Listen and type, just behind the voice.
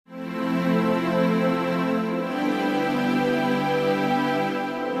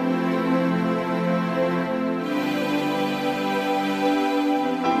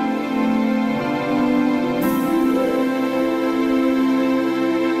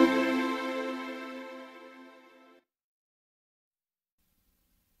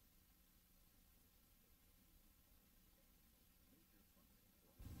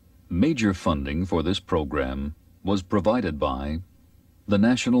Major funding for this program was provided by the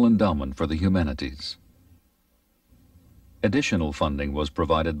National Endowment for the Humanities. Additional funding was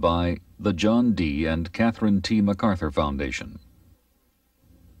provided by the John D. and Catherine T. MacArthur Foundation,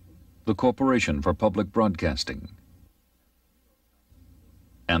 the Corporation for Public Broadcasting,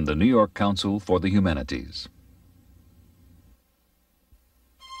 and the New York Council for the Humanities.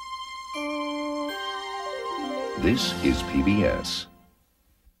 This is PBS.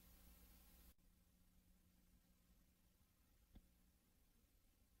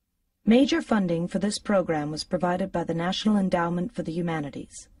 Major funding for this program was provided by the National Endowment for the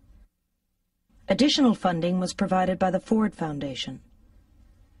Humanities. Additional funding was provided by the Ford Foundation,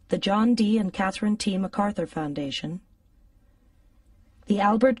 the John D. and Catherine T. MacArthur Foundation, the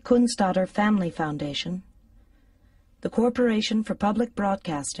Albert Kunstadter Family Foundation, the Corporation for Public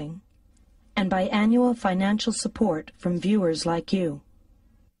Broadcasting, and by annual financial support from viewers like you.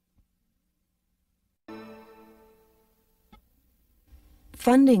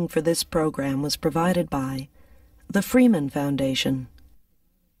 Funding for this program was provided by the Freeman Foundation,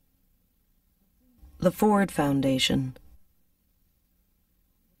 the Ford Foundation,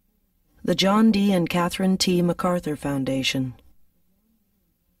 the John D. and Catherine T. MacArthur Foundation,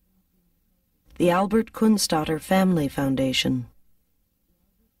 the Albert Kunstadter Family Foundation,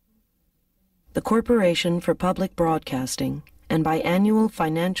 the Corporation for Public Broadcasting, and by annual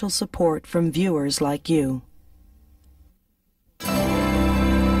financial support from viewers like you.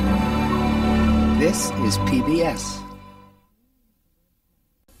 This is PBS.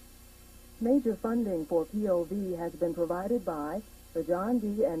 Major funding for POV has been provided by the John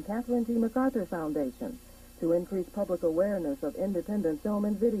D. and Catherine T. MacArthur Foundation to increase public awareness of independent film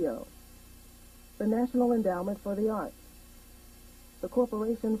and video, the National Endowment for the Arts, the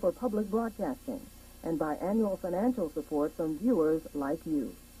Corporation for Public Broadcasting, and by annual financial support from viewers like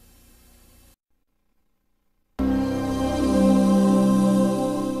you.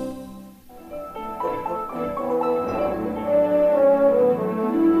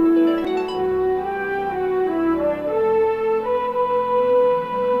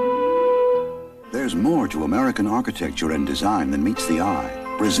 There's more to American architecture and design than meets the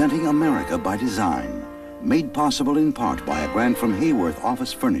eye. Presenting America by Design. Made possible in part by a grant from Hayworth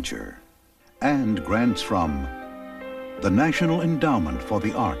Office Furniture. And grants from the National Endowment for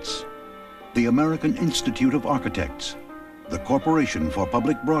the Arts, the American Institute of Architects, the Corporation for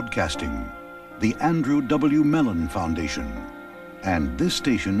Public Broadcasting, the Andrew W. Mellon Foundation, and this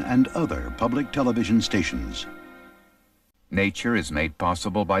station and other public television stations. Nature is made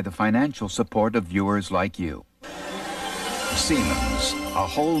possible by the financial support of viewers like you. Siemens, a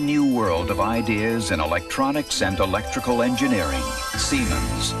whole new world of ideas in electronics and electrical engineering.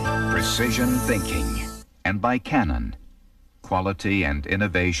 Siemens, precision thinking. And by Canon, quality and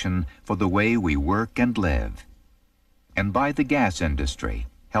innovation for the way we work and live. And by the gas industry,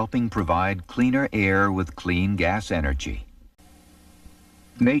 helping provide cleaner air with clean gas energy.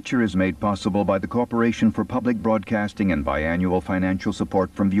 Nature is made possible by the Corporation for Public Broadcasting and by annual financial support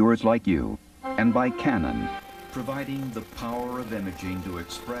from viewers like you. And by Canon, providing the power of imaging to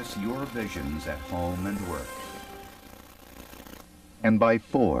express your visions at home and work. And by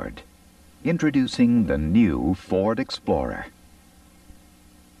Ford, introducing the new Ford Explorer.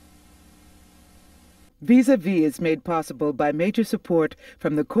 Vis-a-Vis is made possible by major support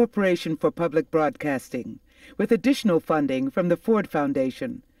from the Corporation for Public Broadcasting, with additional funding from the Ford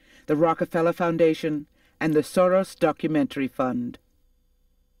Foundation, the Rockefeller Foundation, and the Soros Documentary Fund.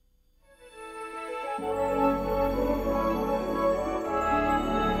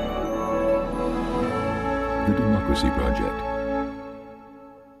 The Democracy Project.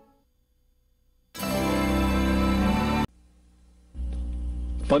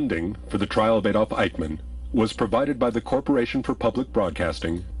 Funding for the trial of Adolf Eichmann was provided by the Corporation for Public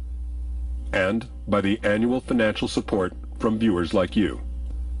Broadcasting and by the annual financial support from viewers like you.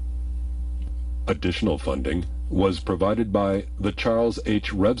 Additional funding was provided by the Charles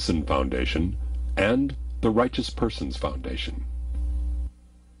H. Revson Foundation and the Righteous Persons Foundation.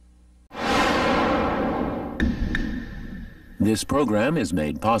 This program is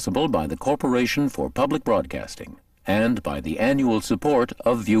made possible by the Corporation for Public Broadcasting and by the annual support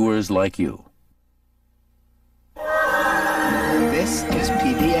of viewers like you. This is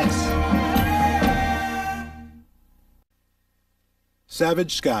PBS.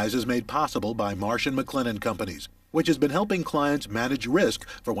 Savage Skies is made possible by Marsh & McLennan Companies, which has been helping clients manage risk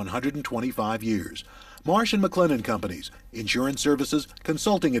for 125 years. Marsh & McLennan Companies, insurance services,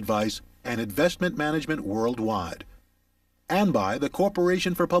 consulting advice, and investment management worldwide. And by the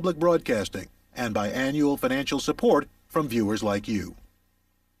Corporation for Public Broadcasting, and by annual financial support from viewers like you.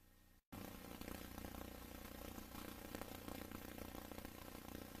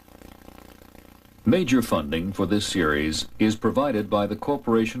 Major funding for this series is provided by the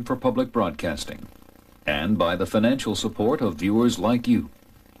Corporation for Public Broadcasting and by the financial support of viewers like you.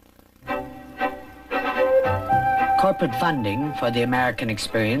 Corporate funding for the American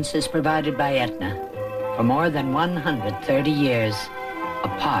experience is provided by Aetna. For more than 130 years, a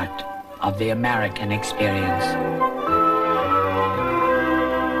part of the American experience.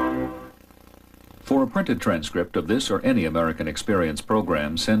 For a printed transcript of this or any American Experience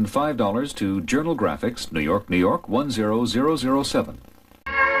program, send $5 to Journal Graphics, New York, New York, 10007.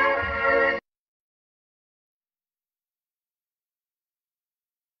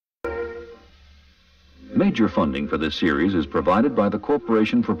 Major funding for this series is provided by the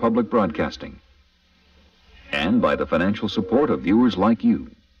Corporation for Public Broadcasting and by the financial support of viewers like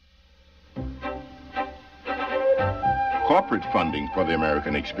you. Corporate funding for the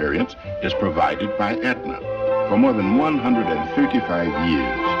American experience is provided by Aetna. For more than 135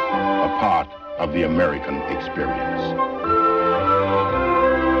 years, a part of the American experience.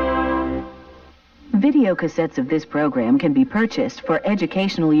 Video cassettes of this program can be purchased for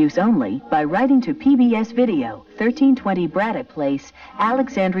educational use only by writing to PBS Video, 1320 Braddock Place,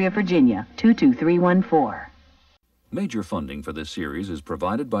 Alexandria, Virginia, 22314. Major funding for this series is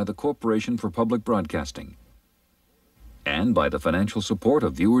provided by the Corporation for Public Broadcasting and by the financial support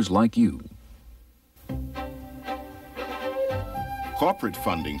of viewers like you. Corporate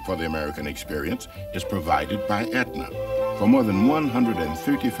funding for the American experience is provided by Aetna. For more than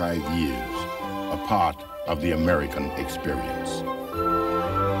 135 years, a part of the American experience.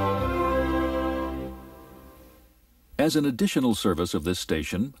 As an additional service of this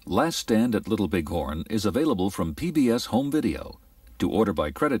station, Last Stand at Little Bighorn is available from PBS Home Video. To order by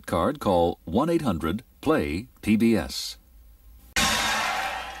credit card, call 1-800-PLAY-PBS.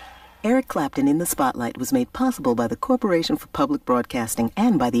 Eric Clapton in the Spotlight was made possible by the Corporation for Public Broadcasting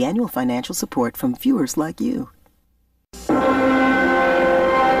and by the annual financial support from viewers like you.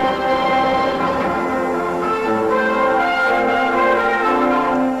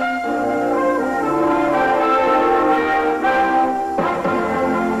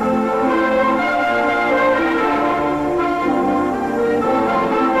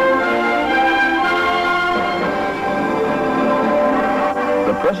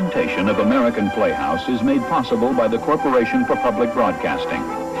 The presentation of American Playhouse is made possible by the Corporation for Public Broadcasting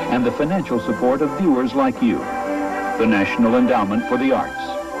and the financial support of viewers like you, the National Endowment for the Arts,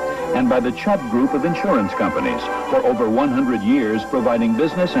 and by the Chubb Group of insurance companies for over 100 years providing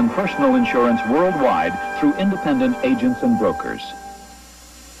business and personal insurance worldwide through independent agents and brokers.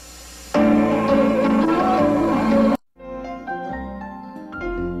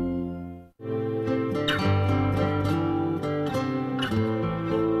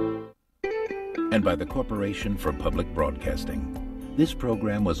 And by the Corporation for Public Broadcasting. This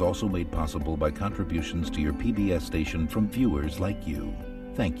program was also made possible by contributions to your PBS station from viewers like you.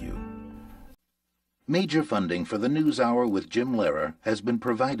 Thank you. Major funding for the News Hour with Jim Lehrer has been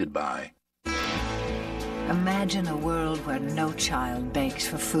provided by... Imagine a world where no child begs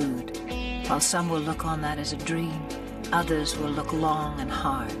for food. While some will look on that as a dream, others will look long and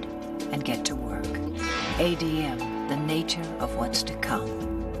hard and get to work. ADM, the nature of what's to come.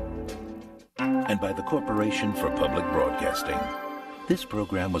 And by the Corporation for Public Broadcasting. This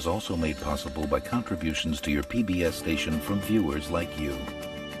program was also made possible by contributions to your PBS station from viewers like you.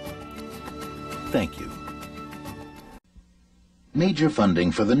 Thank you. Major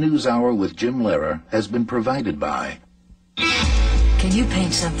funding for the News Hour with Jim Lehrer has been provided by... Can you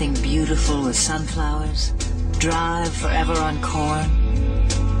paint something beautiful with sunflowers? Drive forever on corn?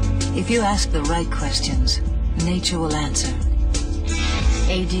 If you ask the right questions, nature will answer.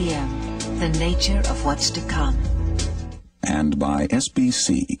 ADM. The nature of what's to come. And by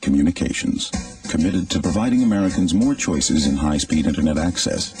SBC Communications, committed to providing Americans more choices in high-speed internet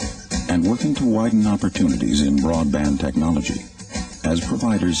access and working to widen opportunities in broadband technology. As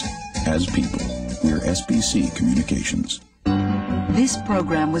providers, as people, we're SBC Communications. This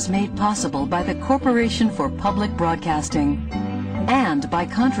program was made possible by the Corporation for Public Broadcasting and by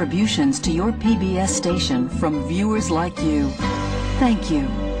contributions to your PBS station from viewers like you. Thank you.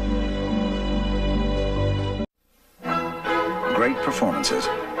 Great performances,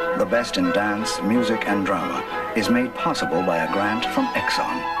 the best in dance, music, and drama, is made possible by a grant from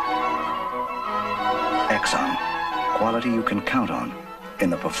Exxon. Exxon, quality you can count on in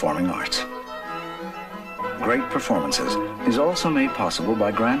the performing arts. Great Performances is also made possible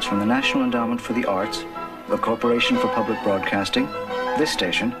by grants from the National Endowment for the Arts, the Corporation for Public Broadcasting, this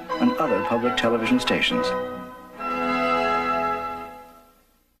station, and other public television stations.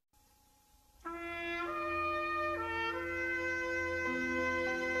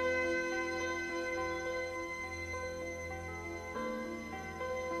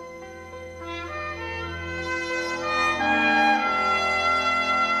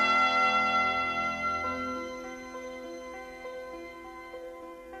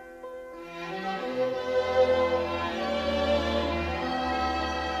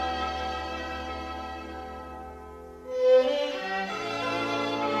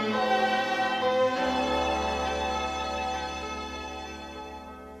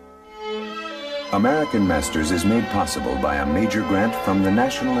 American Masters is made possible by a major grant from the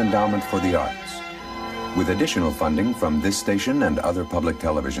National Endowment for the Arts. With additional funding from this station and other public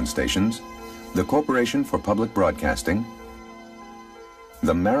television stations, the Corporation for Public Broadcasting,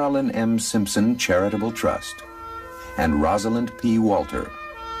 the Marilyn M. Simpson Charitable Trust, and Rosalind P. Walter.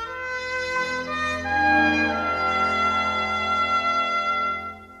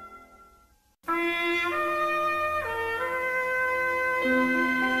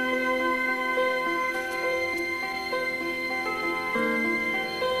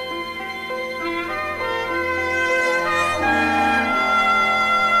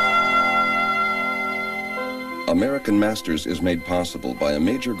 American Masters is made possible by a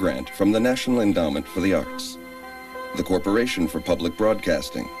major grant from the National Endowment for the Arts, the Corporation for Public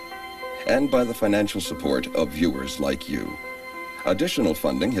Broadcasting, and by the financial support of viewers like you. Additional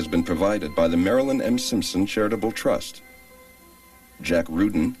funding has been provided by the Marilyn M. Simpson Charitable Trust, Jack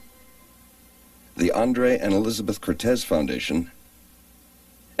Rudin, the Andre and Elizabeth Cortez Foundation,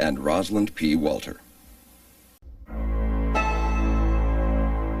 and Rosalind P. Walter.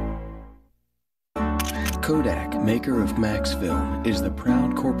 Kodak, maker of Max Film, is the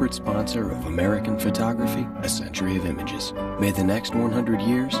proud corporate sponsor of American Photography, A Century of Images. May the next 100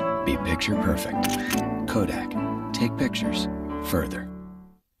 years be picture perfect. Kodak, take pictures further.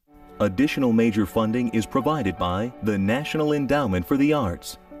 Additional major funding is provided by the National Endowment for the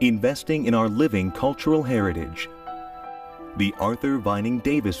Arts, investing in our living cultural heritage, the Arthur Vining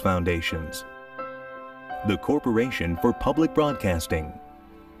Davis Foundations, the Corporation for Public Broadcasting,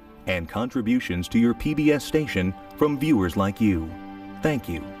 and contributions to your PBS station from viewers like you. Thank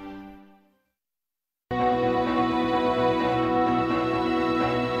you.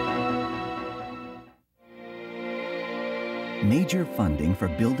 Major funding for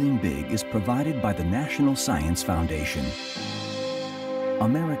Building Big is provided by the National Science Foundation,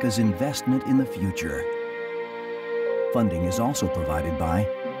 America's investment in the future. Funding is also provided by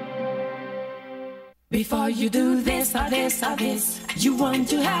Before you do this or this or this, you want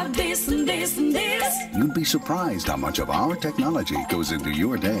to have this and this and this. You'd be surprised how much of our technology goes into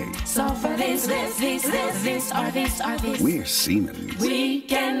your day. So for this, this, this, this, this or this or this, We're Siemens. we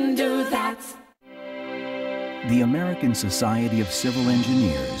can do that. the American Society of Civil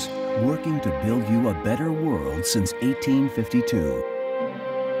Engineers, working to build you a better world since 1852.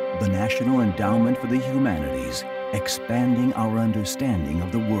 The National Endowment for the Humanities, expanding our understanding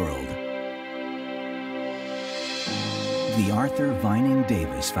of the world. The Arthur Vining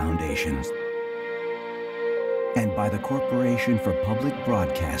Davis Foundation, and by the Corporation for Public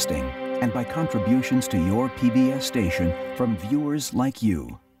Broadcasting, and by contributions to your PBS station from viewers like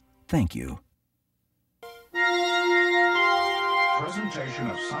you. Thank you. Presentation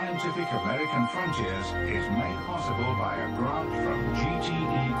of Scientific American Frontiers is made possible by a grant from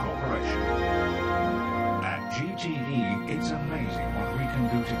GTE Corporation. At GTE, it's amazing what we can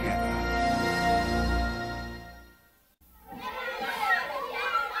do together.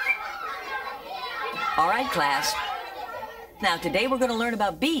 All right, class. Now, today we're going to learn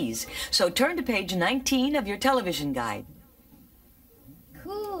about bees. So turn to page 19 of your television guide.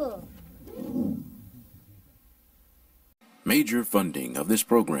 Cool. Major funding of this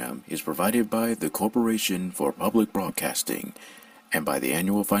program is provided by the Corporation for Public Broadcasting and by the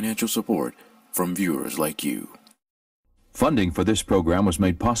annual financial support from viewers like you. Funding for this program was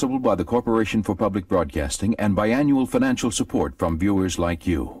made possible by the Corporation for Public Broadcasting and by annual financial support from viewers like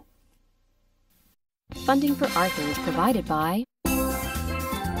you. Funding for Arthur is provided by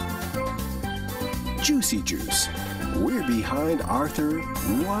Juicy Juice. We're behind Arthur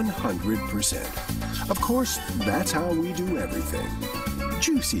 100%. Of course, that's how we do everything.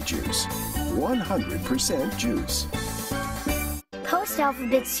 Juicy Juice. 100% juice. Post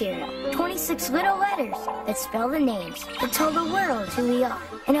alphabet cereal. 26 little letters that spell the names, that tell the world who we are,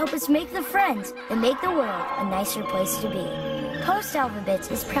 and help us make the friends that make the world a nicer place to be. Post Alphabets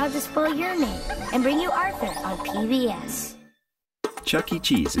is proud to spell your name and bring you Arthur on PBS. Chuck E.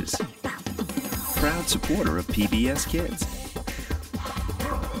 Cheese's. Proud supporter of PBS Kids.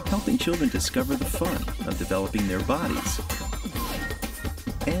 Helping children discover the fun of developing their bodies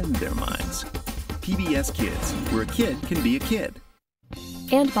and their minds. PBS Kids, where a kid can be a kid.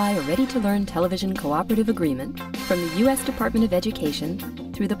 and by a ready-to-learn television cooperative agreement from the U.S. Department of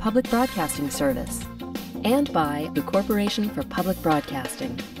Education through the Public Broadcasting Service, and by the Corporation for Public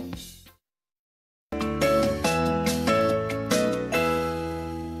Broadcasting.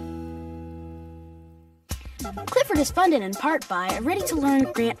 Clifford is funded in part by a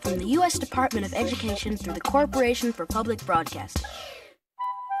ready-to-learn grant from the U.S. Department of Education through the Corporation for Public Broadcasting.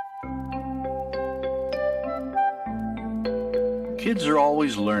 Kids are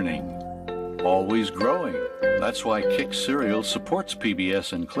always learning. always growing. That's why Kick Cereal supports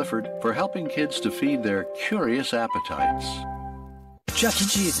PBS and Clifford for helping kids to feed their curious appetites. Chuck E.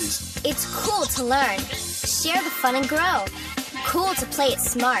 Cheese's. It's cool to learn. Share the fun and grow. Cool to play it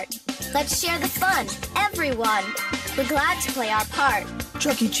smart. Let's share the fun, everyone. We're glad to play our part.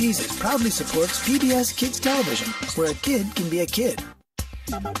 Chuck E. Cheese's proudly supports PBS Kids Television, where a kid can be a kid.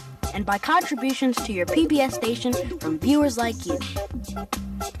 And by contributions to your PBS station from viewers like you.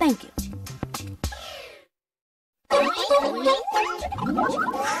 Thank you.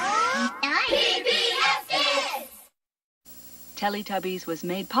 Teletubbies was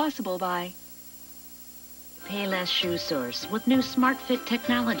made possible by Payless Shoe Source with new Smart Fit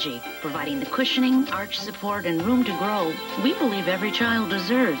technology, providing the cushioning, arch support, and room to grow we believe every child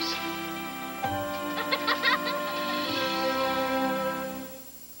deserves.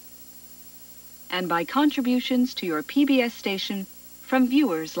 and by contributions to your PBS station from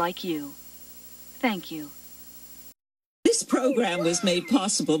viewers like you. Thank you. This program was made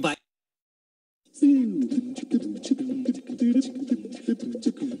possible by...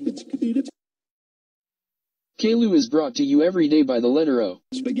 Kalu is brought to you every day by the letter O.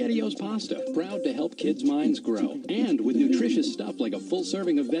 SpaghettiOs pasta, proud to help kids' minds grow. And with nutritious stuff like a full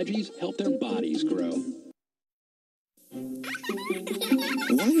serving of veggies, help their bodies grow.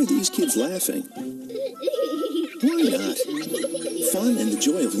 Why are these kids laughing? Why not? Fun and the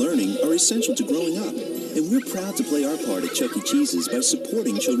joy of learning are essential to growing up. And we're proud to play our part at Chuck E. Cheese's by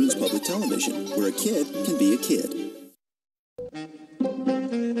supporting children's public television, where a kid can be a kid.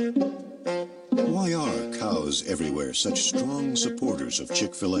 Why are cows everywhere such strong supporters of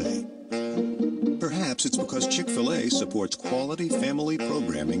Chick-fil-A? Perhaps it's because Chick-fil-A supports quality family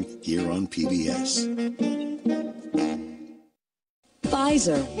programming here on PBS.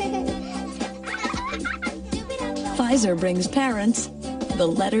 Pfizer. Pfizer brings parents the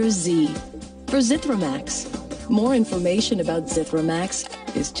letter Z for Zithromax. More information about Zithromax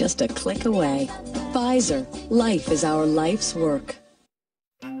is just a click away. Pfizer. Life is our life's work.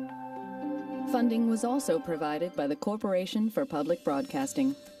 Funding was also provided by the Corporation for Public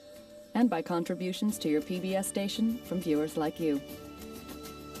Broadcasting and by contributions to your PBS station from viewers like you.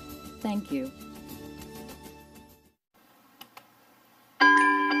 Thank you.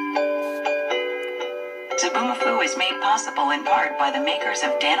 Zaboomafoo is made possible in part by the makers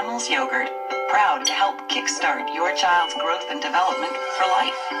of Danimals Yogurt, proud to help kickstart your child's growth and development for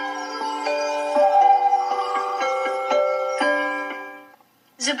life.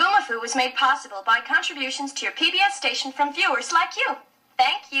 Zaboomafoo was made possible by contributions to your PBS station from viewers like you.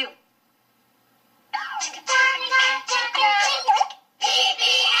 Thank you.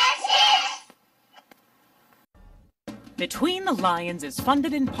 Between the Lions is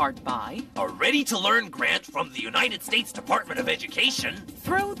funded in part by a ready-to-learn grant from the United States Department of Education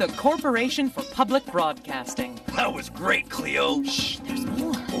through the Corporation for Public Broadcasting. That was great, Cleo. Shh, there's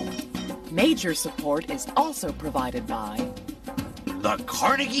more. Major support is also provided by the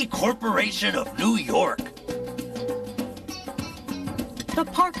Carnegie Corporation of New York, the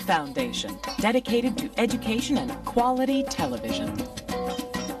Park Foundation, dedicated to education and quality television,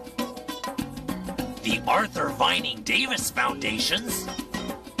 the Arthur Vining Davis Foundations,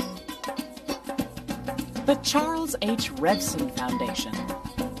 the Charles H. Revson Foundation,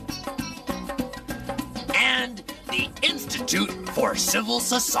 and the Institute for Civil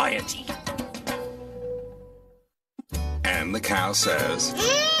Society. And the cow says...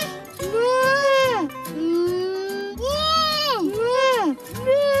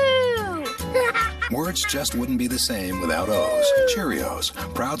 Words just wouldn't be the same without O's. Cheerios,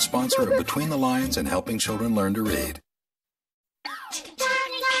 proud sponsor of Between the Lines and helping children learn to read.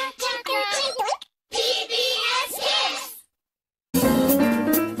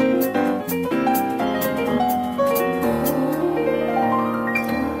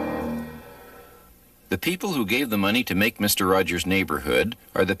 The people who gave the money to make Mr. Rogers' Neighborhood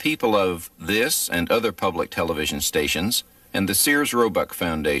are the people of this and other public television stations and the Sears Roebuck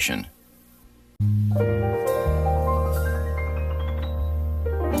Foundation.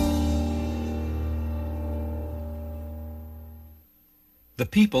 The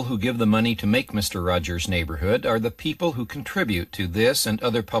people who give the money to make Mr. Rogers' Neighborhood are the people who contribute to this and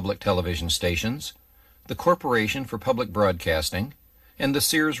other public television stations, the Corporation for Public Broadcasting, and the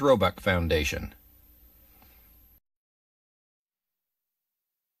Sears Roebuck Foundation.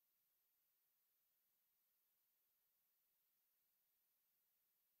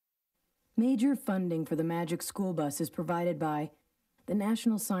 Major funding for the Magic School Bus is provided by the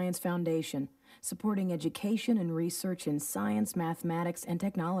National Science Foundation, supporting education and research in science, mathematics, and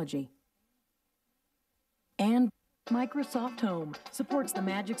technology. And Microsoft Home supports the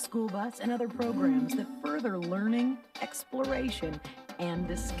Magic School Bus and other programs that further learning, exploration, and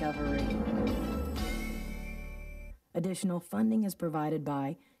discovery. Additional funding is provided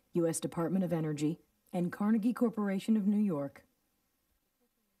by U.S. Department of Energy and Carnegie Corporation of New York.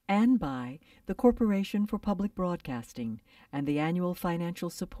 And by the Corporation for Public Broadcasting and the annual financial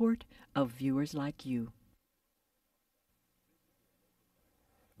support of viewers like you.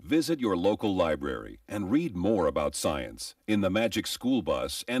 Visit your local library and read more about science in the Magic School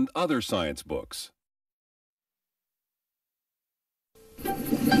Bus and other science books.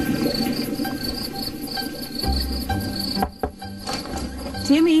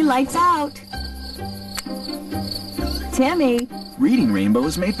 Timmy, lights out. Timmy. Reading Rainbow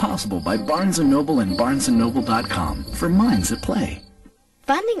is made possible by Barnes & Noble and BarnesandNoble.com for minds at play.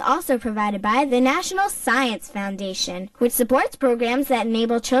 Funding also provided by the National Science Foundation, which supports programs that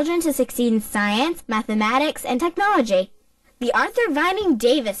enable children to succeed in science, mathematics, and technology. The Arthur Vining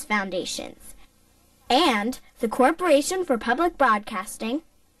Davis Foundations, and the Corporation for Public Broadcasting,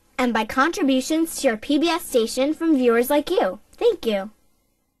 and by contributions to your PBS station from viewers like you. Thank you.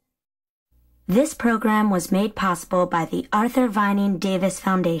 This program was made possible by the Arthur Vining Davis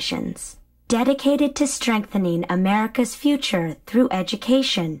Foundations, dedicated to strengthening America's future through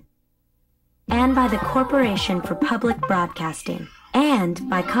education, and by the Corporation for Public Broadcasting, and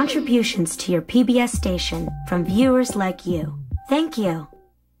by contributions to your PBS station from viewers like you. Thank you.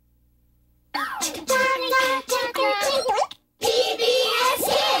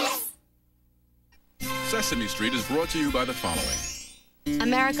 Sesame Street is brought to you by the following.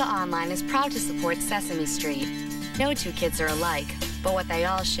 America Online is proud to support Sesame Street. No two kids are alike, but what they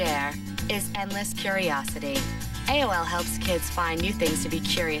all share is endless curiosity. AOL helps kids find new things to be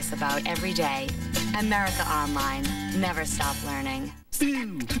curious about every day. America Online. Never stop learning.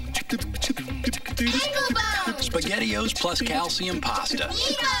 SpaghettiOs plus calcium pasta.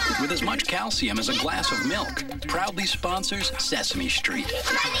 With as much calcium as a glass of milk. Proudly sponsors Sesame Street.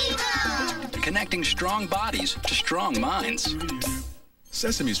 Connecting strong bodies to strong minds.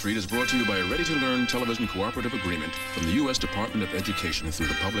 Sesame Street is brought to you by a ready-to-learn television cooperative agreement from the U.S. Department of Education through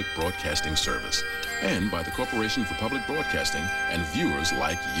the Public Broadcasting Service, and by the Corporation for Public Broadcasting and viewers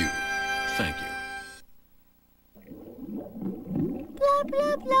like you. Thank you. Blah,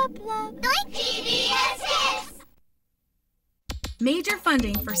 blah, blah, blah. PBS Hits! Major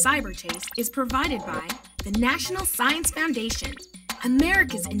funding for Cyberchase is provided by the National Science Foundation,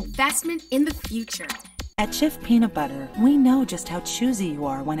 America's investment in the future. At Jif Peanut Butter, we know just how choosy you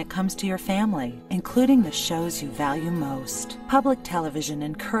are when it comes to your family, including the shows you value most. Public television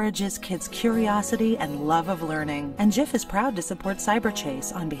encourages kids' curiosity and love of learning, and Jif is proud to support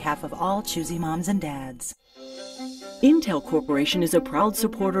Cyberchase on behalf of all choosy moms and dads. Intel Corporation is a proud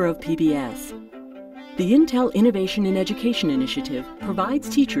supporter of PBS. The Intel Innovation in Education Initiative provides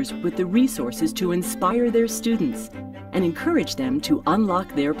teachers with the resources to inspire their students and encourage them to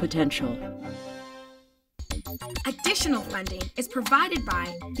unlock their potential. Additional funding is provided by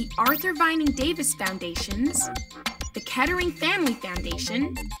the Arthur Vining Davis Foundations, the Kettering Family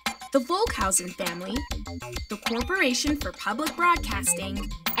Foundation, the Volkhausen family, the Corporation for Public Broadcasting,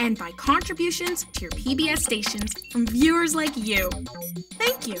 and by contributions to your PBS stations from viewers like you.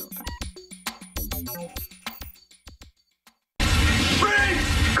 Thank you.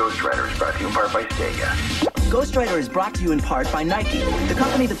 Ghost Rider is brought to you in part by Sega. Ghost Rider is brought to you in part by Nike, the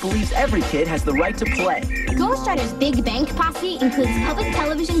company that believes every kid has the right to play. Ghost Rider's Big Bank Posse includes public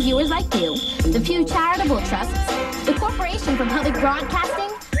television viewers like you, the Pew Charitable Trusts, the Corporation for Public Broadcasting,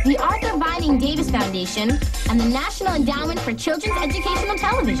 the Arthur Vining Davis Foundation, and the National Endowment for Children's Educational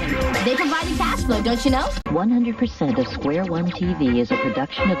Television. They provide a cash flow, don't you know? 100% of Square One TV is a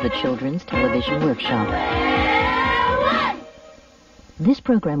production of the Children's Television Workshop. This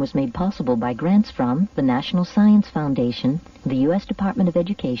program was made possible by grants from the National Science Foundation, the U.S. Department of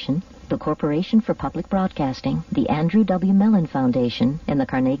Education, the Corporation for Public Broadcasting, the Andrew W. Mellon Foundation, and the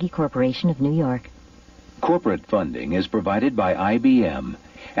Carnegie Corporation of New York. Corporate funding is provided by IBM.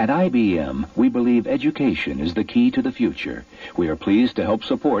 At IBM, we believe education is the key to the future. We are pleased to help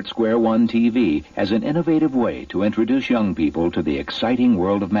support Square One TV as an innovative way to introduce young people to the exciting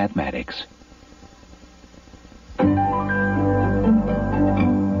world of mathematics.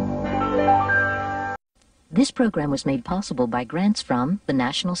 This program was made possible by grants from the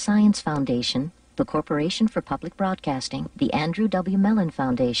National Science Foundation, the Corporation for Public Broadcasting, the Andrew W. Mellon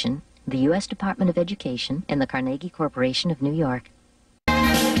Foundation, the U.S. Department of Education, and the Carnegie Corporation of New York.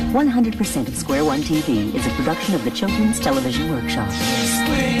 100% of Square One TV is a production of the Children's Television Workshop.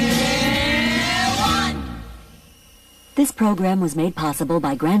 This program was made possible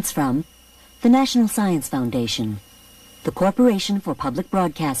by grants from the National Science Foundation, the Corporation for Public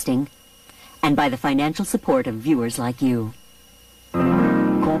Broadcasting, and by the financial support of viewers like you.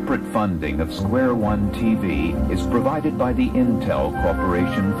 Corporate funding of Square One TV is provided by the Intel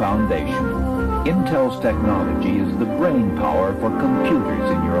Corporation Foundation. Intel's technology is the brain power for computers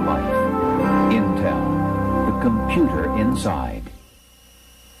in your life. Intel, the computer inside.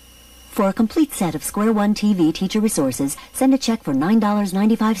 For a complete set of Square One TV teacher resources, send a check for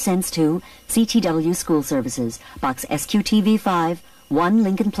 $9.95 to CTW School Services, Box SQTV 5, 1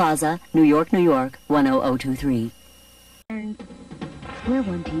 Lincoln Plaza, New York, New York, 10023. Square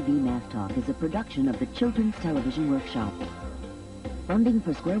One TV Math Talk is a production of the Children's Television Workshop. Funding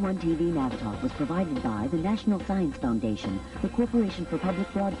for Square One TV Math Talk was provided by the National Science Foundation, the Corporation for Public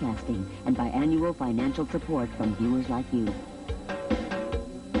Broadcasting, and by annual financial support from viewers like you.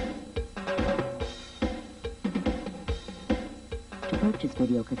 To purchase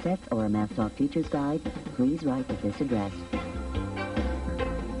video cassettes or a Math Talk Teacher's Guide, please write at this address.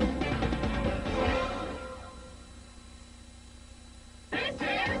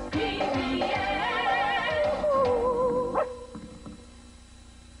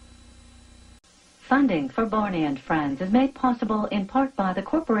 Funding for Barney and Friends is made possible in part by the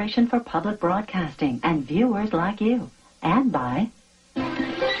Corporation for Public Broadcasting and viewers like you, and by Chuck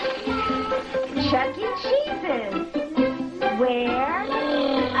E. Cheese's, where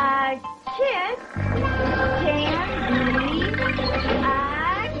a kiss can be a kiss.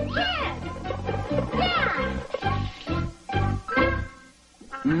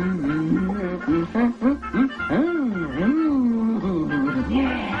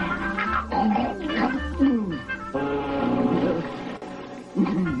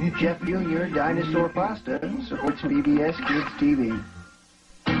 Jeff Jr. Dinosaur Pasta supports PBS Kids TV.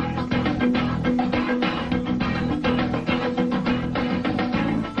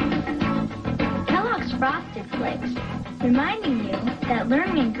 Kellogg's Frosted Flakes, reminding you that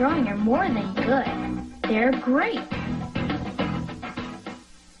learning and growing are more than good. They're great.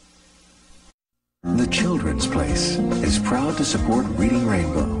 The Children's Place is proud to support Reading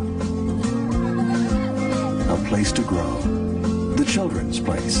Rainbow, a place to grow. The Children's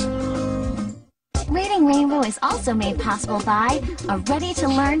Place. Reading Rainbow is also made possible by a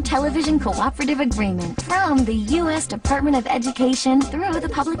ready-to-learn television cooperative agreement from the U.S. Department of Education through the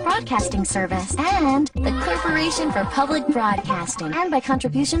Public Broadcasting Service and the Corporation for Public Broadcasting, and by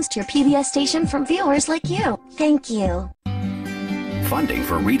contributions to your PBS station from viewers like you. Thank you. Funding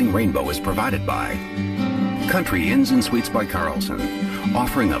for Reading Rainbow is provided by Country Inns and Suites by Carlson,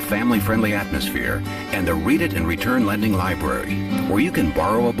 offering a family-friendly atmosphere, and the Read It and Return Lending Library, where you can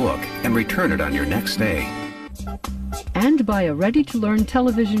borrow a book and return it on your next stay. And by a ready-to-learn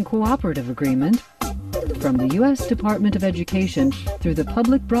television cooperative agreement from the U.S. Department of Education through the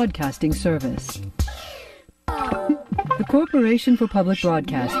Public Broadcasting Service. The Corporation for Public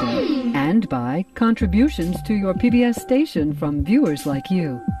Broadcasting, and by contributions to your PBS station from viewers like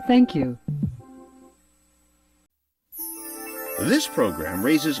you. Thank you. This program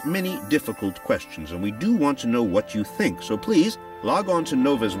raises many difficult questions, and we do want to know what you think. So please log on to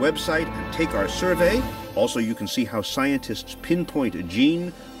NOVA's website and take our survey. Also, you can see how scientists pinpoint a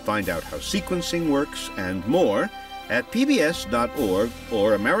gene, find out how sequencing works, and more at pbs.org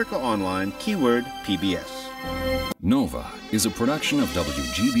or America Online, keyword PBS. NOVA is a production of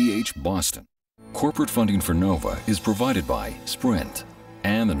WGBH Boston. Corporate funding for NOVA is provided by Sprint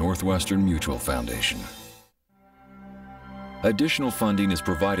and the Northwestern Mutual Foundation. Additional funding is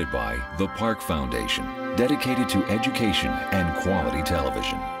provided by the Park Foundation, dedicated to education and quality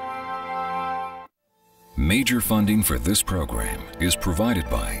television. Major funding for this program is provided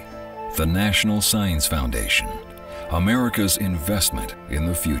by the National Science Foundation, America's investment in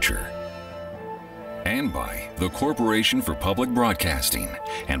the future, and by the Corporation for Public Broadcasting,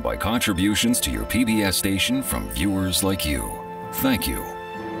 and by contributions to your PBS station from viewers like you. Thank you.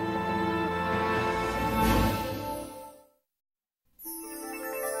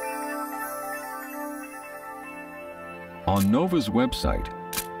 On NOVA's website,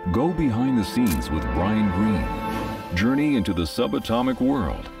 go behind the scenes with Brian Greene, journey into the subatomic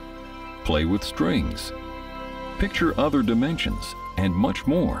world, play with strings, picture other dimensions, and much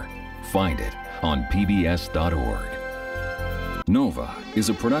more. Find it on pbs.org. NOVA is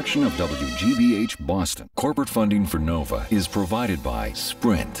a production of WGBH Boston. Corporate funding for NOVA is provided by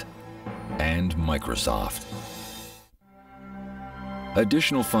Sprint and Microsoft.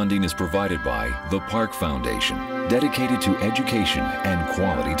 Additional funding is provided by the Park Foundation, dedicated to education and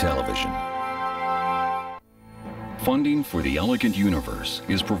quality television. Funding for The Elegant Universe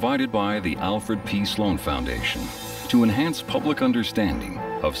is provided by the Alfred P. Sloan Foundation to enhance public understanding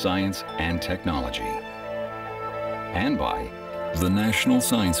of science and technology. And by the National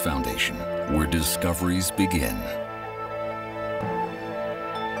Science Foundation, where discoveries begin.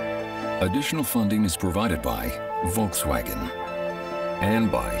 Additional funding is provided by Volkswagen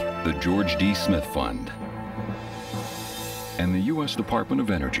and by the George D. Smith Fund and the U.S. Department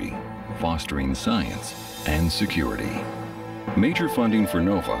of Energy, fostering science and security. Major funding for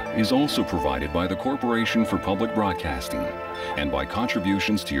NOVA is also provided by the Corporation for Public Broadcasting and by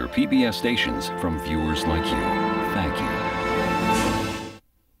contributions to your PBS stations from viewers like you. Thank you.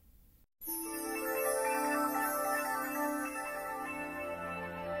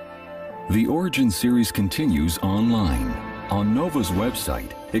 The Origin series continues online. On NOVA's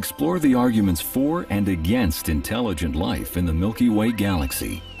website, explore the arguments for and against intelligent life in the Milky Way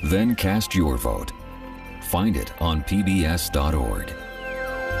galaxy. Then cast your vote. Find it on pbs.org.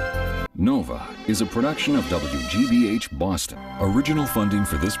 NOVA is a production of WGBH Boston. Original funding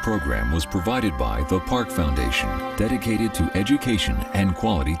for this program was provided by the Park Foundation, dedicated to education and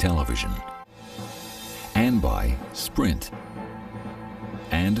quality television. And by Sprint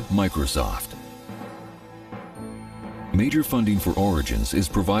and Microsoft. Major funding for Origins is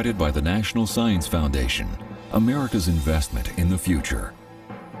provided by the National Science Foundation, America's investment in the future.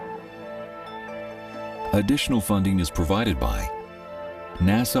 Additional funding is provided by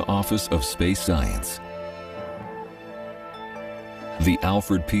NASA Office of Space Science, the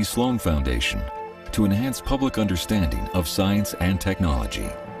Alfred P. Sloan Foundation, to enhance public understanding of science and technology,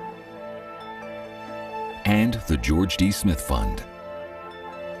 and the George D. Smith Fund.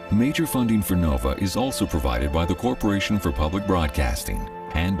 Major funding for NOVA is also provided by the Corporation for Public Broadcasting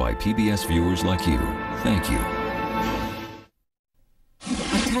and by PBS viewers like you. Thank you.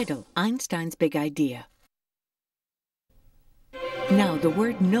 A title, Einstein's Big Idea. Now the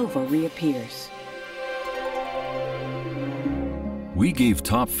word NOVA reappears. We gave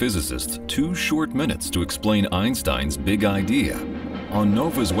top physicists 2 short minutes to explain Einstein's big idea. On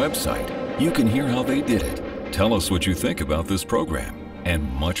NOVA's website, you can hear how they did it. Tell us what you think about this program,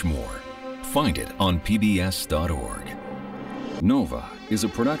 and much more. Find it on pbs.org. NOVA is a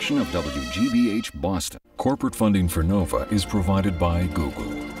production of WGBH Boston. Corporate funding for NOVA is provided by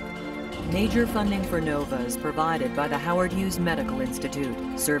Google. Major funding for NOVA is provided by the Howard Hughes Medical Institute,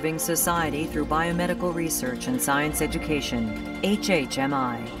 serving society through biomedical research and science education,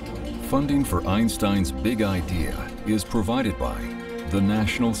 HHMI. Funding for Einstein's Big Idea is provided by the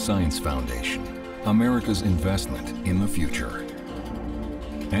National Science Foundation, America's investment in the future.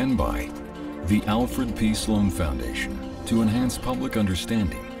 And by the Alfred P. Sloan Foundation, to enhance public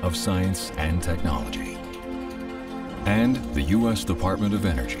understanding of science and technology. And the U.S. Department of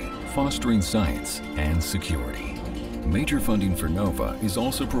Energy, fostering science and security. Major funding for NOVA is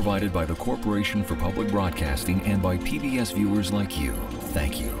also provided by the Corporation for Public Broadcasting and by PBS viewers like you.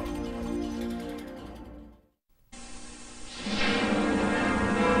 Thank you.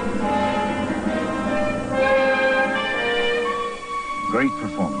 Great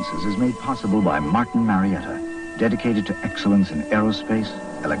Performances is made possible by Martin Marietta, dedicated to excellence in aerospace,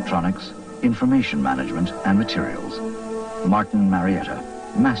 electronics, information management, and materials. Martin Marietta,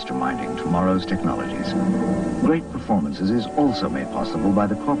 masterminding tomorrow's technologies. Great Performances is also made possible by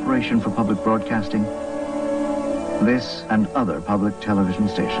the Corporation for Public Broadcasting, this and other public television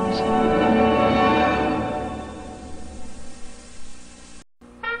stations.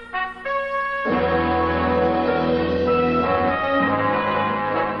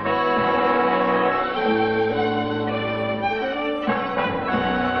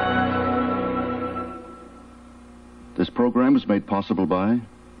 This program is made possible by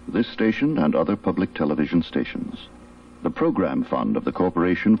this station and other public television stations. The Program Fund of the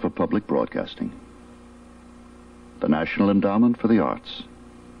Corporation for Public Broadcasting. The National Endowment for the Arts.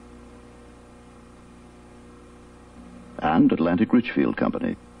 And Atlantic Richfield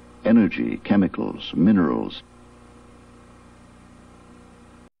Company. Energy, chemicals, minerals.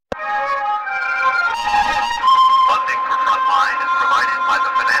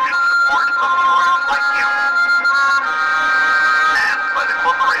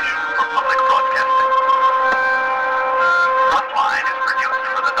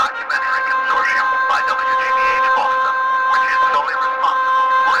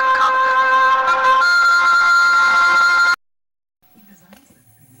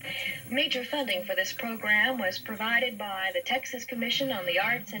 Major funding for this program was provided by the Texas Commission on the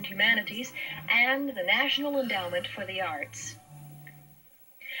Arts and Humanities and the National Endowment for the Arts.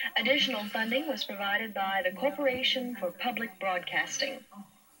 Additional funding was provided by the Corporation for Public Broadcasting.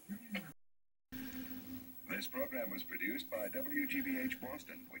 This program was produced by WGBH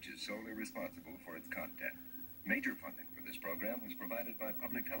Boston, which is solely responsible for its content. Major funding for this program was provided by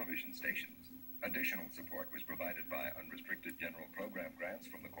public television stations. Additional support was provided by unrestricted general program grants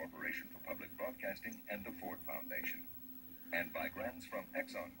from the Corporation for Public Broadcasting and the Ford Foundation, and by grants from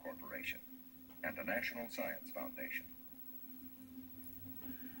Exxon Corporation and the National Science Foundation.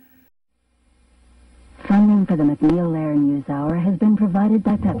 Funding for the McNeil-Lehrer NewsHour has been provided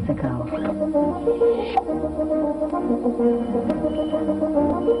by PepsiCo.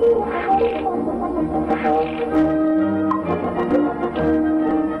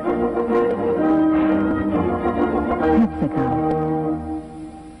 PepsiCo.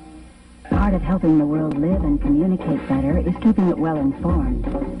 Part of helping the world live and communicate better is keeping it well informed.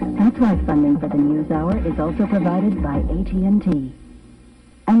 That's why funding for the NewsHour is also provided by AT&T.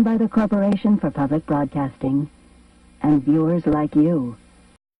 And by the Corporation for Public Broadcasting, and viewers like you.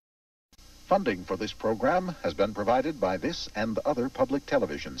 Funding for this program has been provided by this and other public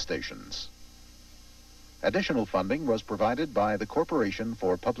television stations. Additional funding was provided by the Corporation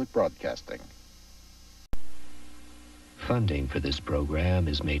for Public Broadcasting. Funding for this program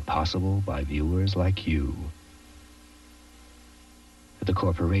is made possible by viewers like you. The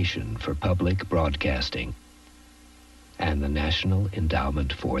Corporation for Public Broadcasting and the National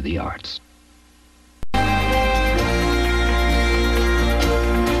Endowment for the Arts. A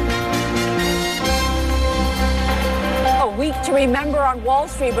week to remember on Wall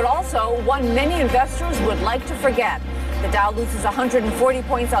Street, but also one many investors would like to forget. The Dow loses 140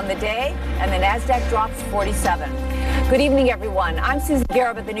 points on the day, and the Nasdaq drops 47. Good evening, everyone. I'm Susan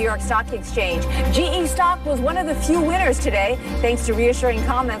Garib at the New York Stock Exchange. GE stock was one of the few winners today, thanks to reassuring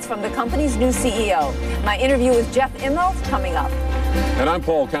comments from the company's new CEO. My interview with Jeff Immelt coming up. And I'm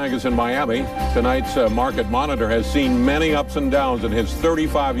Paul Kangas in Miami. Tonight's Market Monitor has seen many ups and downs in his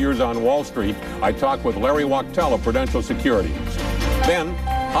 35 years on Wall Street. I talked with Larry Wachtel of Prudential Securities. Then,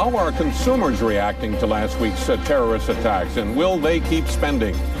 how are consumers reacting to last week's terrorist attacks, and will they keep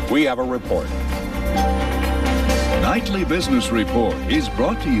spending? We have a report. Nightly Business Report is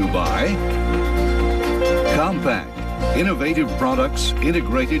brought to you by Compaq. Innovative products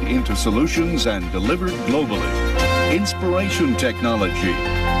integrated into solutions and delivered globally. Inspiration technology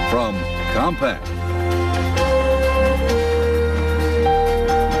from Compaq.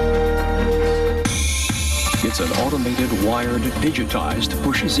 It's an automated, wired, digitized,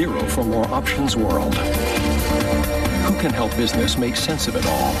 push zero for more options world. Who can help business make sense of it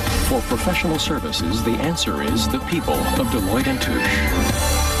all? For professional services, the answer is the people of Deloitte & Touche.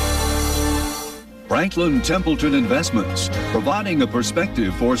 Franklin Templeton Investments, providing a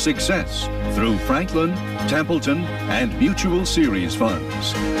perspective for success through Franklin, Templeton, and Mutual Series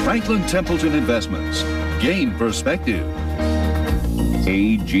funds. Franklin Templeton Investments. Gain perspective.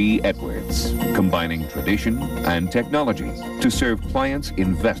 A.G. Edwards, combining tradition and technology to serve clients'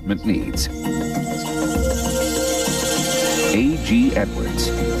 investment needs. A.G.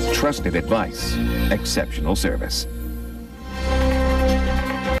 Edwards, trusted advice, exceptional service.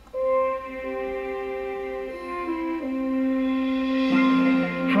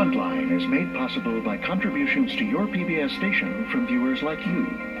 Frontline is made possible by contributions to your PBS station from viewers like you.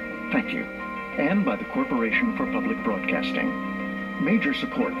 Thank you. And by the Corporation for Public Broadcasting. Major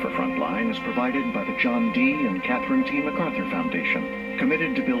support for Frontline is provided by the John D. and Catherine T. MacArthur Foundation,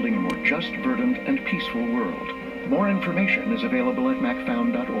 committed to building a more just, verdant, and peaceful world. More information is available at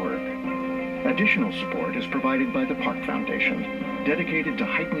macfound.org. Additional support is provided by the Park Foundation, dedicated to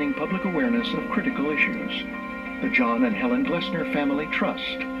heightening public awareness of critical issues. The John and Helen Glessner Family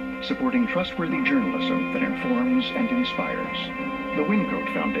Trust, supporting trustworthy journalism that informs and inspires. The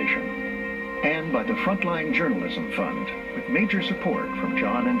Wincoat Foundation, and by the Frontline Journalism Fund, with major support from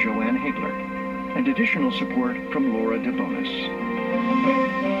John and Joanne Hagler, and additional support from Laura DeBonis.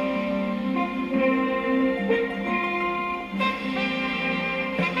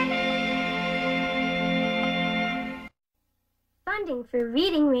 Funding for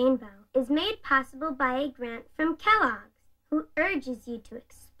Reading Rainbow is made possible by a grant from Kellogg's, who urges you to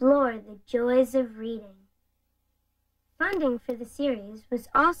explore the joys of reading. Funding for the series was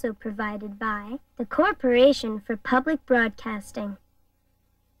also provided by the Corporation for Public Broadcasting,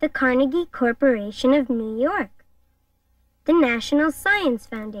 the Carnegie Corporation of New York, the National Science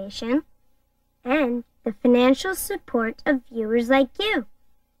Foundation, and the financial support of viewers like you.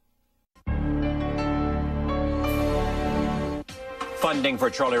 Funding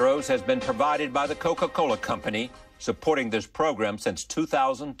for Charlie Rose has been provided by the Coca-Cola Company, supporting this program since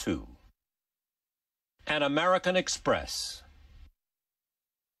 2002. And American Express.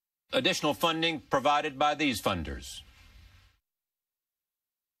 Additional funding provided by these funders.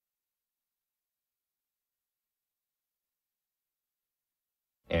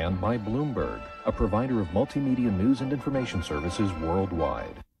 And by Bloomberg, a provider of multimedia news and information services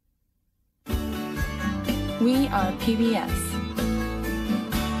worldwide. We are PBS.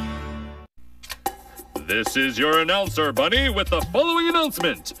 This is your announcer, Bunny, with the following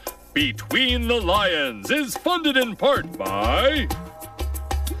announcement. Between the Lions is funded in part by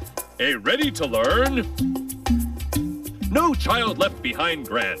a ready-to-learn, No Child Left Behind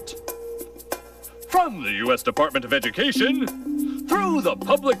grant from the U.S. Department of Education through the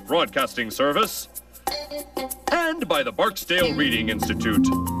Public Broadcasting Service and by the Barksdale Reading Institute.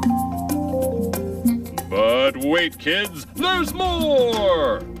 But wait, kids, there's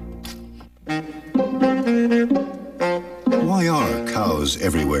more! Why are cows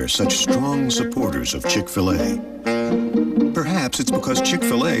everywhere such strong supporters of Chick-fil-A? Perhaps it's because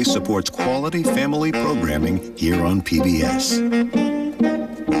Chick-fil-A supports quality family programming here on PBS.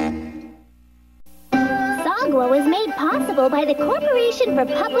 Soglo is made possible by the Corporation for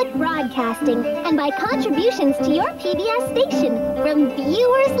Public Broadcasting and by contributions to your PBS station from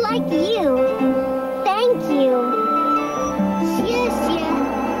viewers like you. Thank you.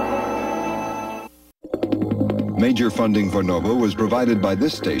 Major funding for NOVA was provided by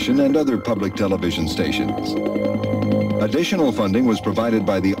this station and other public television stations. Additional funding was provided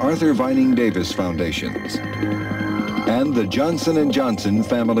by the Arthur Vining Davis Foundations and the Johnson & Johnson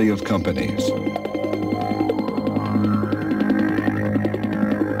family of companies.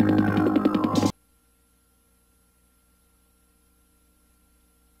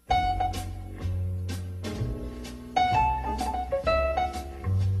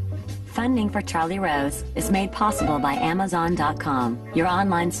 Funding for Charlie Rose is made possible by Amazon.com, your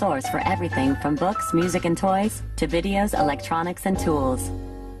online source for everything from books, music, and toys to videos, electronics, and tools.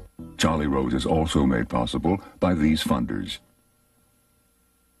 Charlie Rose is also made possible by these funders.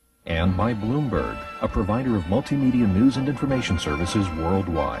 And by Bloomberg, a provider of multimedia news and information services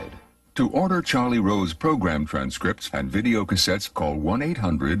worldwide. To order Charlie Rose program transcripts and video cassettes, call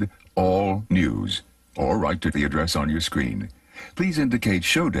 1-800-ALL-NEWS or write to the address on your screen. Please indicate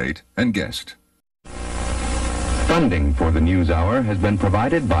show date and guest. Funding for the News Hour has been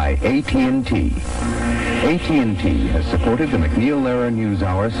provided by AT&T. AT&T has supported the McNeil-Lehrer News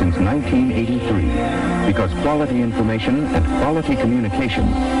Hour since 1983 because quality information and quality communication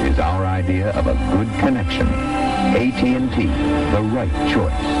is our idea of a good connection. AT&T, the right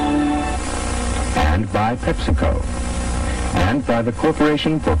choice. And by PepsiCo. And by the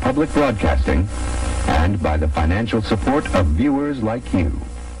Corporation for Public Broadcasting. And by the financial support of viewers like you.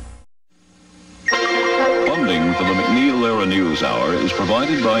 Funding for the McNeil-Lehrer News Hour is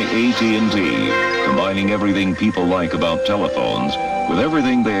provided by AT&T, combining everything people like about telephones with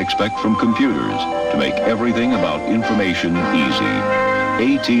everything they expect from computers to make everything about information easy.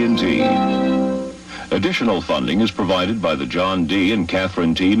 AT&T. Additional funding is provided by the John D. and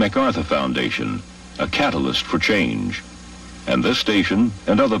Catherine T. MacArthur Foundation, a catalyst for change, and this station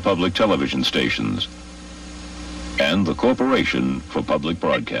and other public television stations, and the Corporation for Public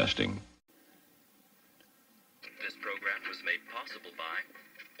Broadcasting. This program was made possible by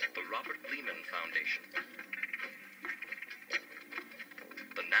the Robert Lehman Foundation,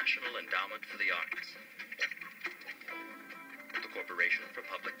 the National Endowment for the Arts, the Corporation for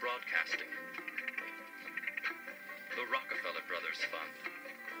Public Broadcasting, the Rockefeller Brothers Fund,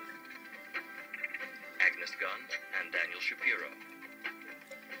 Agnes Gunn and Daniel Shapiro,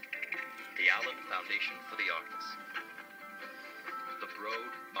 the Allen Foundation for the Arts, the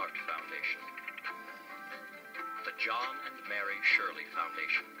Broad Art Foundation, the John and Mary Shirley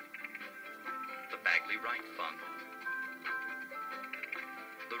Foundation, the Bagley Wright Fund,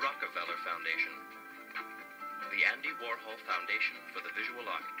 the Rockefeller Foundation, the Andy Warhol Foundation for the Visual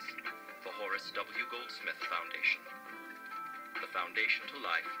Arts, the Horace W. Goldsmith Foundation, the Foundation to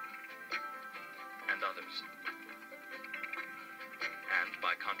Life, and others. And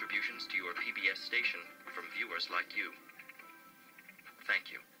by contributions to your PBS station from viewers like you.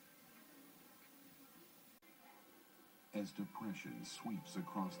 Thank you. As depression sweeps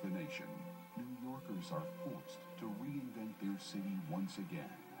across the nation, New Yorkers are forced to reinvent their city once again.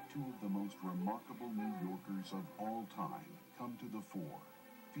 Two of the most remarkable New Yorkers of all time come to the fore,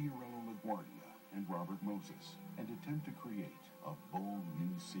 Fiorello LaGuardia and Robert Moses, and attempt to create a bold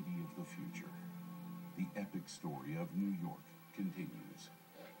new city of the future. The epic story of New York continues.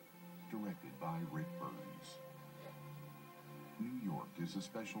 Directed by Rick Burns. New York is a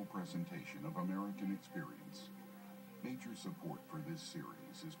special presentation of American Experience. Major support for this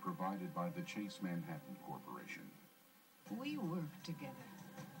series is provided by the Chase Manhattan Corporation. We work together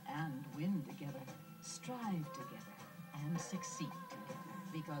and win together, strive together and succeed together,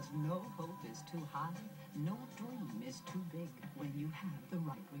 because no hope is too high, no dream is too big when you have the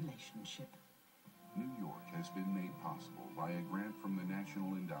right relationship. New York has been made possible by a grant from the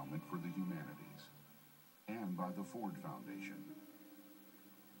National Endowment for the Humanities and by the Ford Foundation.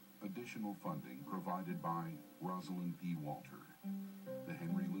 Additional funding provided by Rosalind P. Walter, the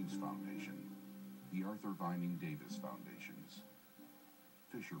Henry Luce Foundation, the Arthur Vining Davis Foundations,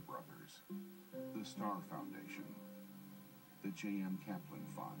 Fisher Brothers, the Star Foundation, the J.M. Kaplan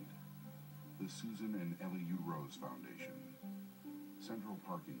Fund, the Susan and Elihu Rose Foundation, Central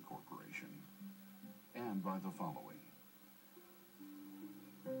Parking Corporation, and by the following.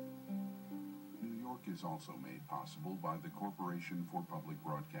 New York is also made possible by the Corporation for Public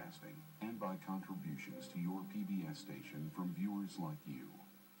Broadcasting and by contributions to your PBS station from viewers like you.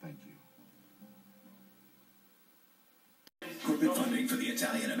 Thank you. Corporate funding for the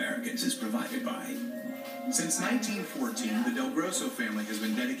Italian Americans is provided by... Since 1914, the Del Grosso family has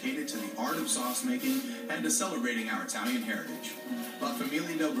been dedicated to the art of sauce making and to celebrating our Italian heritage. La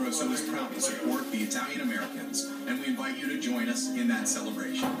Famiglia Del Grosso is proud to support the Italian Americans, and we invite you to join us in that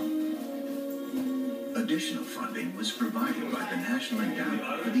celebration. Additional funding was provided by the National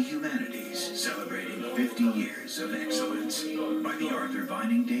Endowment for the Humanities, celebrating 50 years of excellence, by the Arthur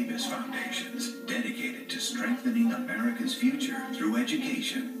Vining Davis Foundations, dedicated to strengthening America's future through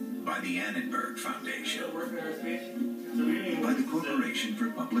education, by the Annenberg Foundation, by the Corporation for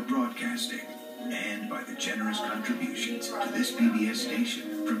Public Broadcasting, and by the generous contributions to this PBS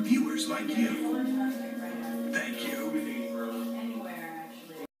station from viewers like you. Thank you.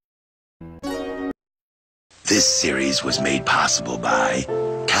 This series was made possible by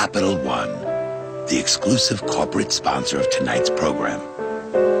Capital One, the exclusive corporate sponsor of tonight's program.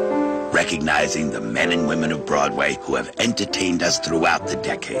 Recognizing the men and women of Broadway who have entertained us throughout the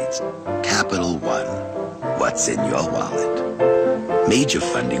decades. Capital One, what's in your wallet? Major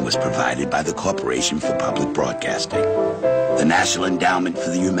funding was provided by the Corporation for Public Broadcasting, the National Endowment for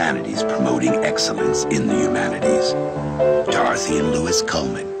the Humanities promoting excellence in the humanities, Dorothy and Lewis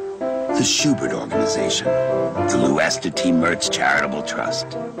Coleman, the Schubert Organization, the Lou Esther T. Mertz Charitable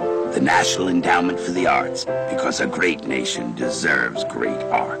Trust, the National Endowment for the Arts, because a great nation deserves great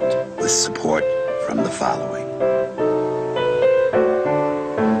art, with support from the following.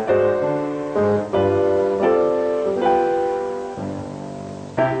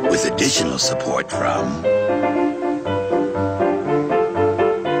 With additional support from,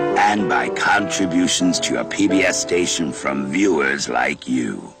 and by contributions to your PBS station from viewers like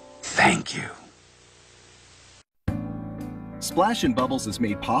you. Thank you. Splash and Bubbles is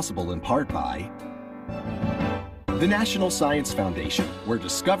made possible in part by the National Science Foundation, where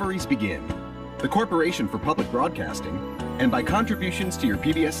discoveries begin, the Corporation for Public Broadcasting, and by contributions to your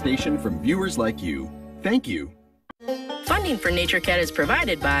PBS station from viewers like you. Thank you. Funding for NatureCat is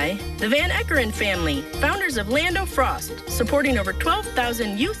provided by the Van Eckeren family, founders of Land O'Frost, supporting over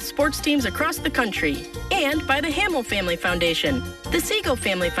 12,000 youth sports teams across the country, and by the Hamill Family Foundation, the Siegel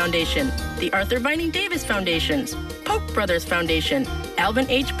Family Foundation, the Arthur Vining Davis Foundations, Polk Brothers Foundation, Alvin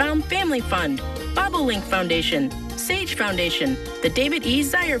H. Baum Family Fund, Bobolink Foundation, Sage Foundation, the David E.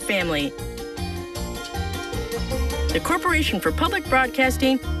 Zier family, the Corporation for Public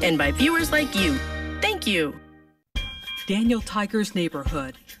Broadcasting, and by viewers like you. Thank you. Daniel Tiger's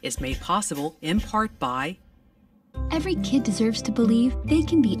Neighborhood is made possible in part by... Every kid deserves to believe they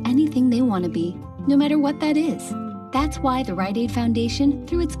can be anything they want to be, no matter what that is. That's why the Rite Aid Foundation,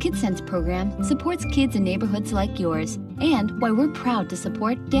 through its KidSense program, supports kids in neighborhoods like yours, and why we're proud to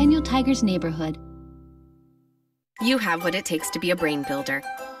support Daniel Tiger's Neighborhood. You have what it takes to be a brain builder.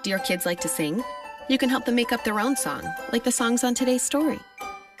 Do your kids like to sing? You can help them make up their own song, like the songs on today's story.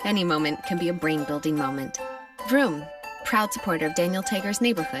 Any moment can be a brain-building moment. Vroom, proud supporter of Daniel Tiger's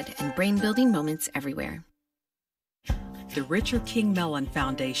Neighborhood and brain-building moments everywhere. The Richard King Mellon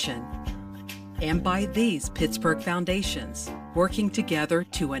Foundation, and by these Pittsburgh foundations, working together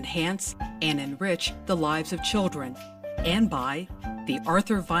to enhance and enrich the lives of children, and by the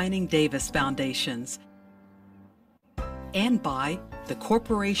Arthur Vining Davis Foundations, and by the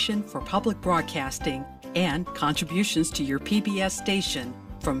Corporation for Public Broadcasting and contributions to your PBS station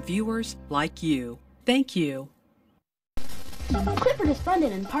from viewers like you. Thank you. Clifford is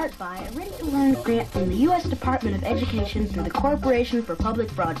funded in part by a Ready to Learn grant from the U.S. Department of Education through the Corporation for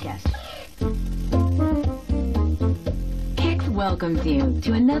Public Broadcasting. Kix welcomes you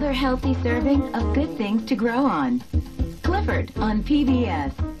to another healthy serving of good things to grow on. Clifford on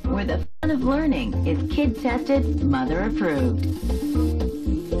PBS, where the fun of learning is kid-tested, mother-approved.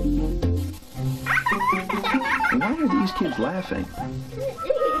 Why are these kids laughing?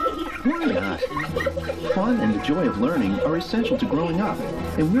 Why not? Fun and the joy of learning are essential to growing up,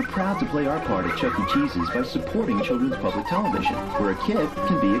 and we're proud to play our part at Chuck E. Cheese's by supporting children's public television, where a kid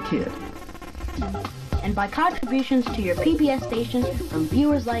can be a kid. And by contributions to your PBS stations from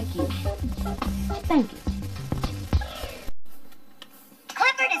viewers like you. Thank you.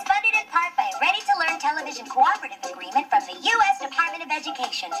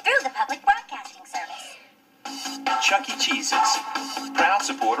 Education through the Public Broadcasting Service. Chuck E. Cheese's, proud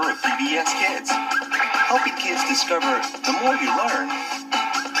supporter of PBS Kids, helping kids discover the more you learn,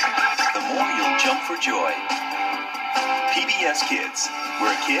 the more you'll jump for joy. PBS Kids,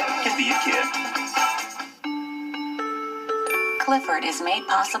 where a kid can be a kid. Clifford is made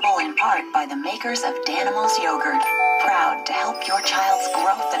possible in part by the makers of Danimals Yogurt, proud to help your child's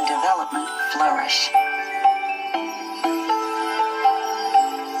growth and development flourish.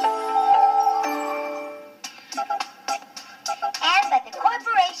 And by the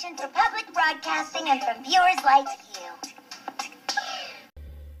Corporation for Public Broadcasting and from viewers like you.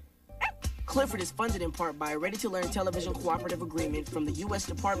 Clifford is funded in part by a ready-to-learn television cooperative agreement from the U.S.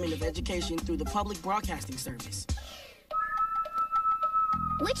 Department of Education through the Public Broadcasting Service.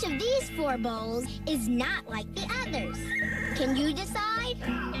 Which of these 4 bowls is not like the others? Can you decide?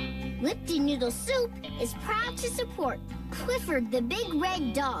 Lipton Noodle Soup is proud to support Clifford the Big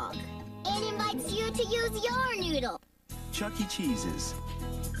Red Dog and invites you to use your noodle. Chuck E. Cheese's,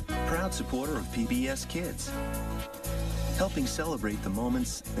 proud supporter of PBS Kids, helping celebrate the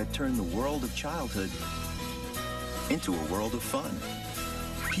moments that turn the world of childhood into a world of fun.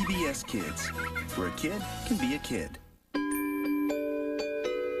 PBS Kids, where a kid can be a kid.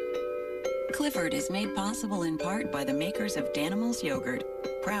 Clifford is made possible in part by the makers of Danimals Yogurt,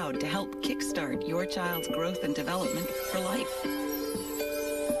 proud to help kickstart your child's growth and development for life.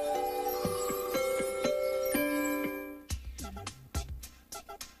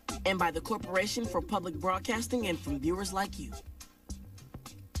 And by the Corporation for Public Broadcasting and from viewers like you.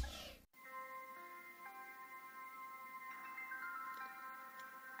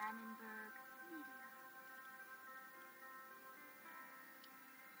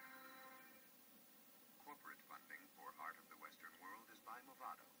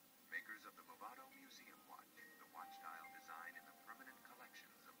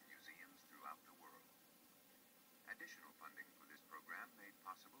 Additional funding for this program made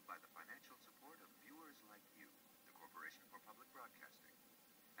possible by the financial support of viewers like you, the Corporation for Public Broadcasting,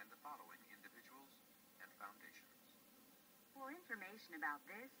 and the following individuals and foundations. For information about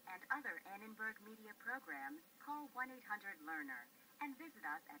this and other Annenberg Media programs, call 1-800-LEARNER and visit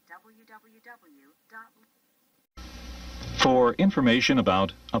us at www. For information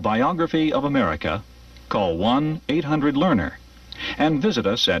about a biography of America, call 1-800-LEARNER and visit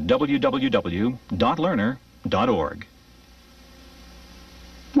us at www.learner.org.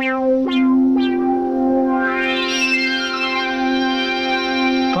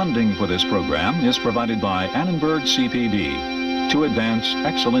 Funding for this program is provided by Annenberg CPB to advance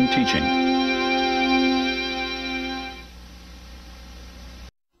excellent teaching.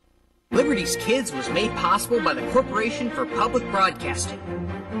 Liberty's Kids was made possible by the Corporation for Public Broadcasting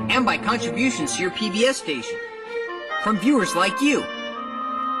and by contributions to your PBS station from viewers like you.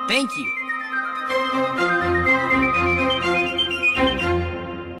 Thank you.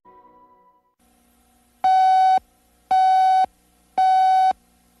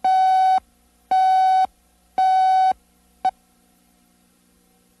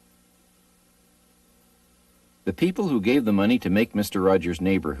 The people who gave the money to make Mr. Rogers'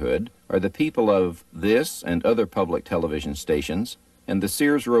 Neighborhood are the people of this and other public television stations and the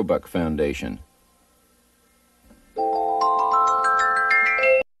Sears Roebuck Foundation.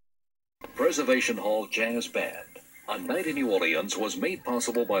 Preservation Hall Jazz Band. A Night in New Orleans was made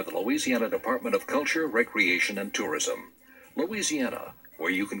possible by the Louisiana Department of Culture, Recreation, and Tourism. Louisiana,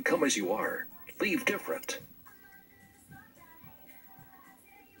 where you can come as you are, leave different.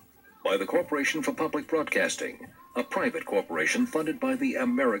 By the Corporation for Public Broadcasting, a private corporation funded by the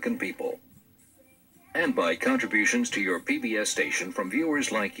American people. And by contributions to your PBS station from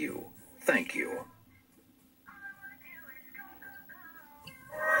viewers like you. Thank you.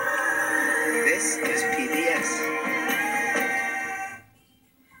 This is PBS.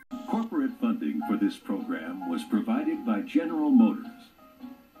 Corporate funding for this program was provided by General Motors.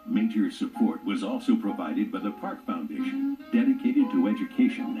 Major support was also provided by the Park Foundation, dedicated to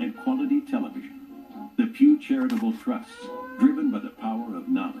education and quality television. The Pew Charitable Trusts, driven by the power of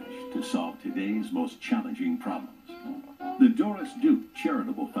knowledge to solve today's most challenging problems. The Doris Duke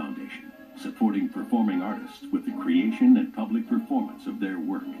Charitable Foundation, supporting performing artists with the creation and public performance of their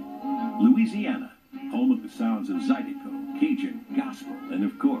work. Louisiana, home of the sounds of Zydeco, Cajun, gospel, and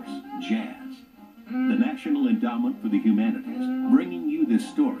of course, jazz. The National Endowment for the Humanities, bringing you the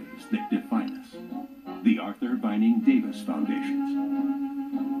stories that define us. The Arthur Vining Davis Foundations.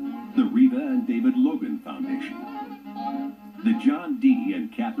 The Reva and David Logan Foundation. The John D.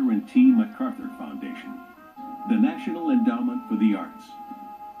 and Catherine T. MacArthur Foundation. The National Endowment for the Arts.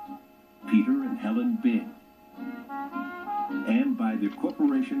 Peter and Helen Bing. and by the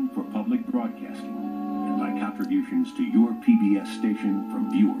Corporation for Public Broadcasting, and by contributions to your PBS station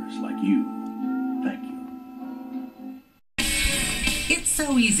from viewers like you. Thank you. It's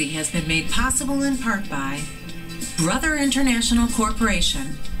So Easy has been made possible in part by Brother International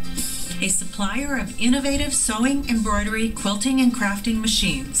Corporation, a supplier of innovative sewing, embroidery, quilting, and crafting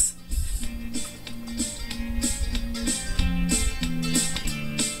machines.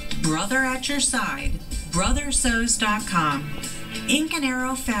 Brother at your side, brothersews.com. Ink and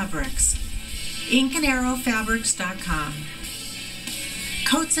Arrow Fabrics, inkandarrowfabrics.com.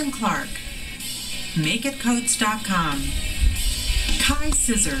 Coates & Clark, makeitcoats.com. Kai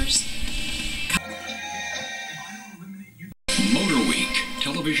Scissors. Motor Week,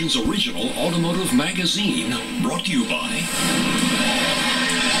 television's original automotive magazine, brought to you by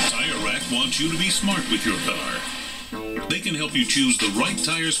Tire Rack wants you to be smart with your car. They can help you choose the right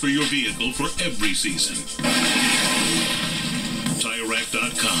tires for your vehicle for every season.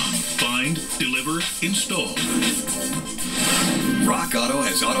 TireRack.com. Find, deliver, install. Rock Auto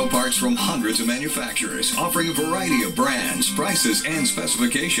has auto parts from hundreds of manufacturers, offering a variety of brands, prices, and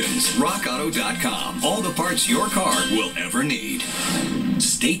specifications. RockAuto.com. All the parts your car will ever need.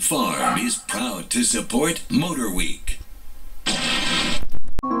 State Farm is proud to support Motor Week.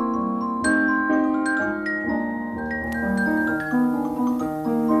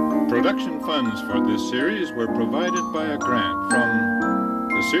 Production funds for this series were provided by a grant from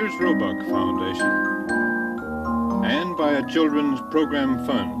the Sears Roebuck Foundation and by a children's program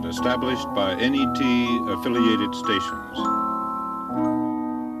fund established by NET-affiliated stations.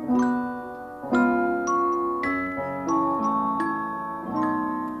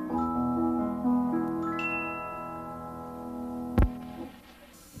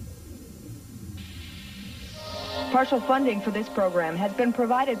 Partial funding for this program has been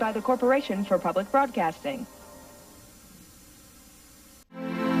provided by the Corporation for Public Broadcasting.